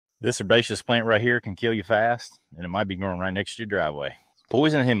This herbaceous plant right here can kill you fast, and it might be growing right next to your driveway.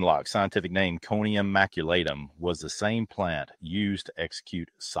 Poison hemlock, scientific name Conium maculatum, was the same plant used to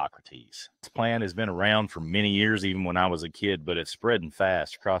execute Socrates. This plant has been around for many years, even when I was a kid, but it's spreading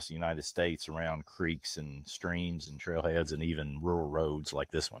fast across the United States around creeks and streams and trailheads and even rural roads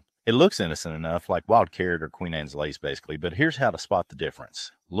like this one. It looks innocent enough, like wild carrot or Queen Anne's lace, basically, but here's how to spot the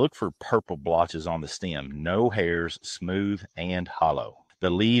difference. Look for purple blotches on the stem, no hairs, smooth and hollow. The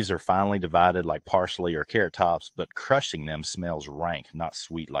leaves are finely divided like parsley or carrot tops, but crushing them smells rank, not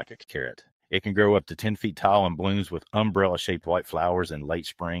sweet like a carrot. It can grow up to 10 feet tall and blooms with umbrella-shaped white flowers in late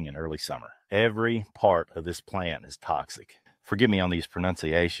spring and early summer. Every part of this plant is toxic. Forgive me on these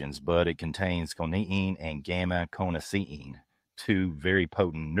pronunciations, but it contains coniine and gamma-conaceine, two very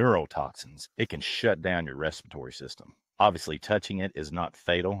potent neurotoxins. It can shut down your respiratory system. Obviously, touching it is not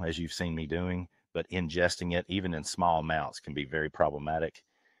fatal, as you've seen me doing, but ingesting it, even in small amounts, can be very problematic.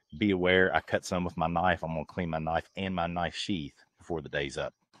 Be aware, I cut some with my knife. I'm going to clean my knife and my knife sheath before the day's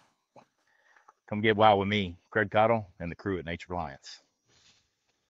up. Come get wild with me, Craig Cottle, and the crew at Nature Reliance.